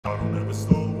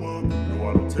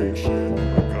take shit. I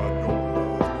got no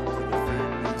love for the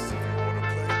fakeness. If you wanna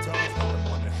play tough and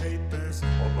wanna hate this,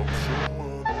 I'll always show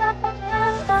up.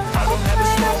 I don't ever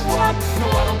slow up, no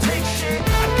I don't take shit.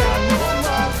 I got no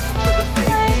love for the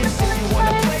fakeness. If you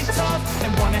wanna play tough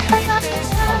and wanna hate this,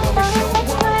 I'll always show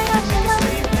up and make a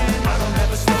statement. I don't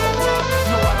ever slow up,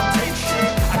 no I don't take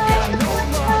shit. I got no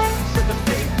love for the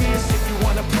fakeness. If you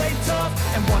wanna play tough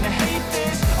and wanna hate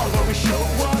this, I'll always show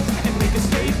up and make a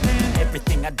statement.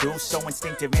 Everything I do so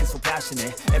instinctive and so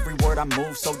passionate. Every word I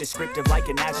move so descriptive like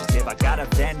an adjective. I got a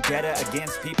vendetta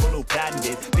against people who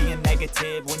patented being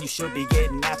negative when you should be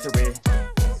getting after it.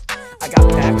 I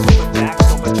got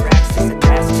facts over tracks. This and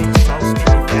that, speak slow,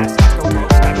 speaking fast. I go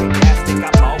roast, I get gas, think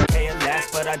I'm okay at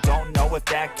last, but I don't know if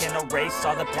that can erase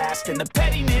all the past and the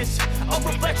pettiness. A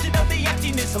reflection of the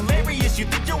emptiness, hilarious. You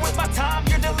think you're worth my time,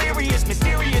 you're delirious,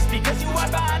 mysterious, because you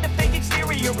hide behind a fake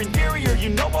exterior. Inferior, you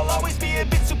know I'll always be a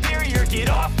bit superior. Get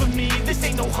off of me, this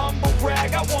ain't no humble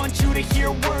brag. I want you to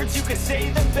hear words, you can say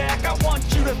them back. I want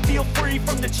you to feel free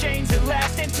from the chains that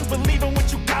last, and to believe in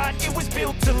what you got, it was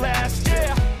built to last,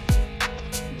 yeah.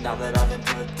 Now that I've been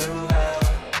put through hell,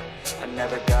 I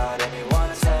never got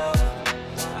anyone's help.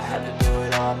 I had to do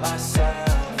it all myself.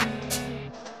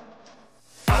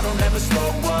 I don't ever slow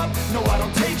up, no I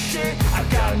don't take shit. I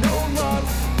got no love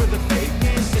for the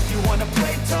fakeness. If you wanna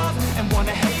play tough and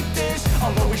wanna hate this,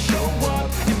 I'll always show up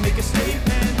and make a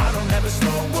statement. I don't ever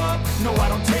slow up, no I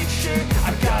don't take shit.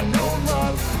 I got no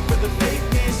love for the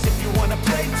fakeness. If you wanna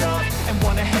play tough and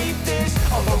wanna hate this,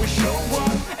 I'll always show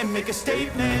up and make a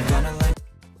statement. Gonna lay